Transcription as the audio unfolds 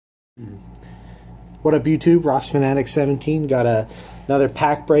What up, YouTube? Rocks Fanatic 17 got another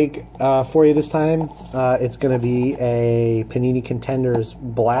pack break for you this time. It's going to be a Panini Contenders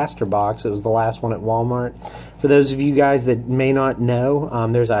blaster box. It was the last one at Walmart. For those of you guys that may not know,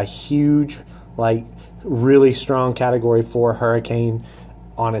 there's a huge, really strong Category 4 hurricane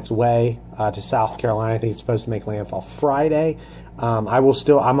on its way to South Carolina. I think it's supposed to make landfall Friday. I'm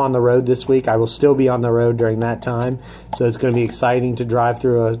on the road this week. I will still be on the road during that time, so it's going to be exciting to drive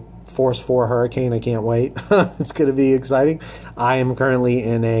through a Force 4 hurricane. I can't wait. It's going to be exciting. I am currently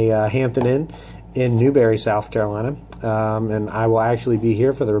in a Hampton Inn in Newberry, South Carolina, and I will actually be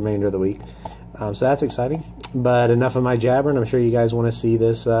here for the remainder of the week. So that's exciting. But enough of my jabbering. I'm sure you guys want to see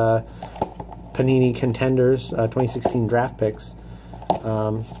this Panini Contenders 2016 draft picks.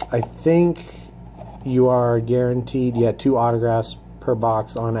 I think you are guaranteed, 2 autographs per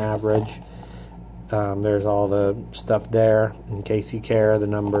box on average. There's all the stuff there in case you care, the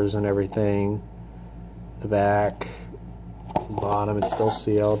numbers and everything. The back, bottom, it's still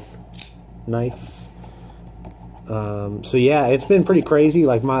sealed. Knife. So yeah, it's been pretty crazy.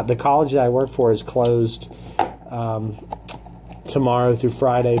 The college that I work for is closed tomorrow through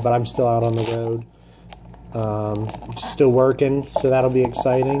Friday, but I'm still out on the road. Still working, so that'll be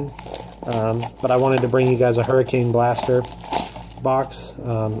exciting. But I wanted to bring you guys a Hurricane Blaster box.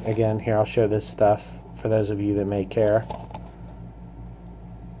 Again, here I'll show this stuff for those of you that may care.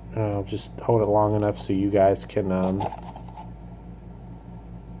 I'll just hold it long enough so you guys can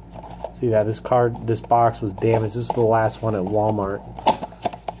see that this box was damaged. This is the last one at Walmart,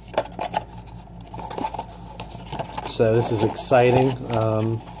 so this is exciting.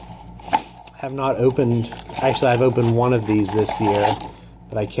 Have not opened, actually I've opened one of these this year,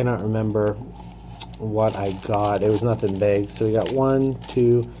 but I cannot remember what I got. It was nothing big. So we got 1,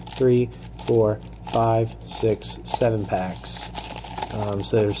 2, 3, 4, 5, 6, 7 packs.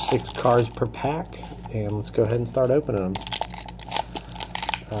 So there's 6 cards per pack, and let's go ahead and start opening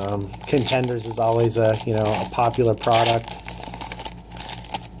them. Contenders is always a popular product.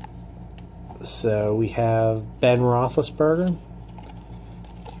 So we have Ben Roethlisberger,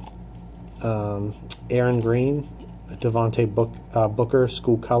 Aaron Green, Devontae Booker,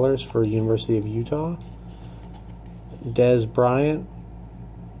 school colors for University of Utah. Des Bryant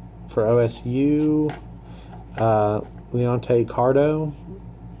for OSU. Leonte Cardo.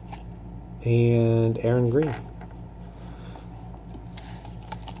 And Aaron Green.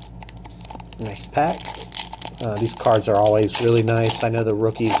 Nice pack. These cards are always really nice. I know the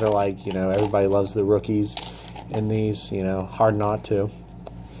rookies are everybody loves the rookies in these, hard not to.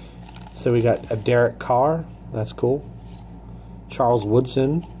 So we got a Derek Carr. That's cool. Charles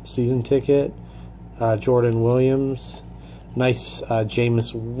Woodson, season ticket. Jordan Williams. Nice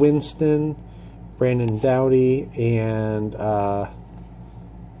Jameis Winston. Brandon Doughty. And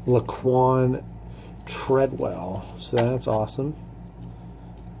Laquan Treadwell. So that's awesome.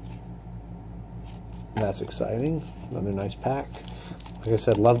 That's exciting. Another nice pack. Like I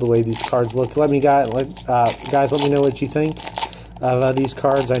said, love the way these cards look. Guys, let me know what you think of these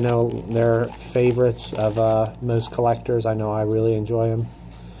cards. I know they're favorites of most collectors. I know I really enjoy them.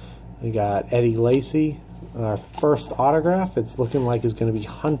 We got Eddie Lacy, our first autograph. It's looking like it's going to be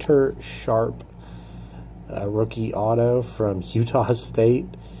Hunter Sharp, rookie auto from Utah State.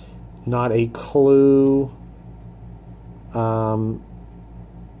 Not a clue who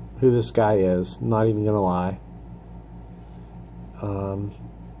this guy is. Not even going to lie.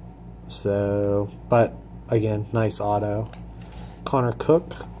 But again, nice auto. Connor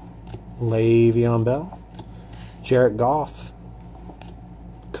Cook, Le'Veon Bell, Jared Goff,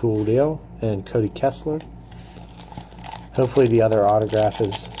 cool deal, and Cody Kessler. Hopefully the other autograph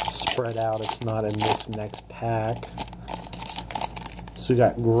is spread out. It's not in this next pack. So we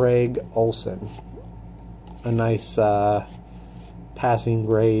got Greg Olson, a nice passing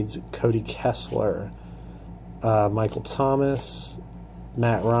grades. Cody Kessler, Michael Thomas,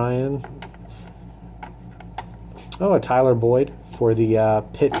 Matt Ryan. Oh, a Tyler Boyd for the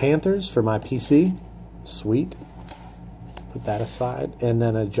Pitt Panthers for my PC. Sweet. Put that aside. And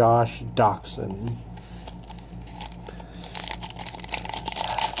then a Josh Doxson.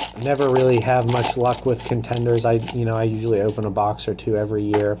 Never really have much luck with Contenders. I usually open a box or 2 every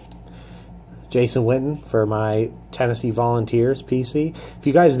year. Jason Witten for my Tennessee Volunteers PC. If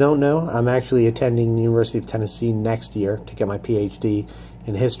you guys don't know, I'm actually attending the University of Tennessee next year to get my PhD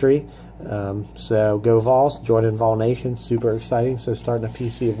in history. So go Vols, join in Vol Nation, super exciting. So starting a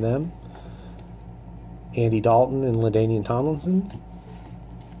PC of them. Andy Dalton and LaDainian Tomlinson.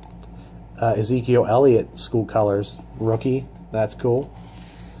 Ezekiel Elliott, school colors, rookie, that's cool.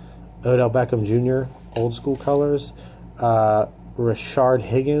 Odell Beckham Jr., old school colors. Rashard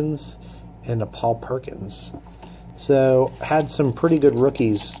Higgins, and a Paul Perkins. So, had some pretty good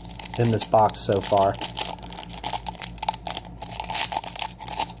rookies in this box so far.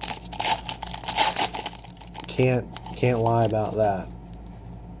 Can't lie about that.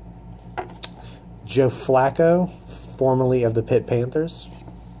 Joe Flacco, formerly of the Pitt Panthers.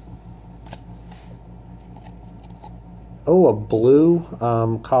 Oh, a blue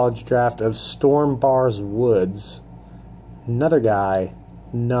college draft of Storm Bars Woods. Another guy,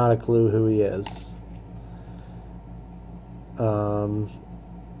 not a clue who he is.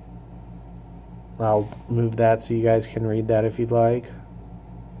 I'll move that so you guys can read that if you'd like.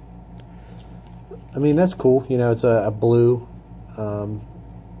 I mean, that's cool. You know, it's a blue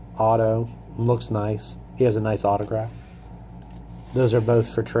auto. Looks nice. He has a nice autograph. Those are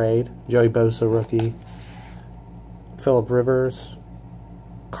both for trade. Joey Bosa, rookie. Phillip Rivers.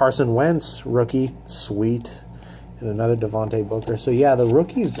 Carson Wentz, rookie. Sweet. And another Devontae Booker. So, yeah, the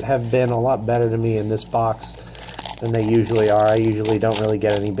rookies have been a lot better to me in this box than they usually are. I usually don't really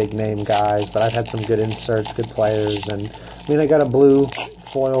get any big-name guys, but I've had some good inserts, good players. And, I mean, I got a blue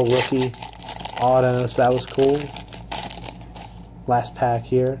foil rookie auto, so that was cool. Last pack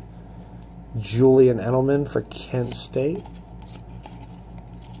here. Julian Edelman for Kent State.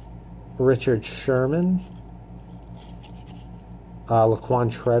 Richard Sherman.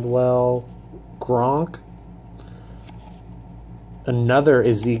 Laquan Treadwell. Gronk. Another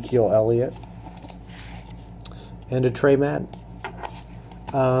Ezekiel Elliott. And a Trey Madden.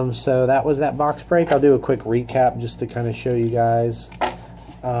 So that was that box break. I'll do a quick recap just to kind of show you guys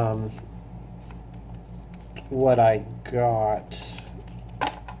what I got.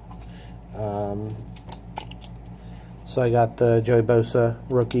 So I got the Joey Bosa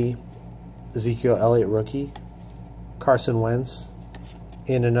rookie, Ezekiel Elliott rookie, Carson Wentz,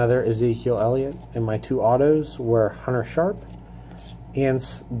 and another Ezekiel Elliott. And my two autos were Hunter Sharp and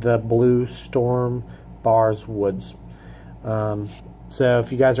the blue Storm Bars Woods. So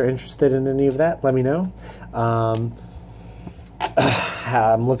if you guys are interested in any of that, let me know.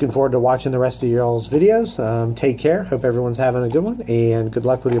 I'm looking forward to watching the rest of y'all's videos. Take care. Hope everyone's having a good one. And good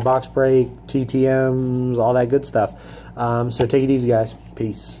luck with your box break, TTMs, all that good stuff. So take it easy, guys.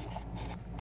 Peace.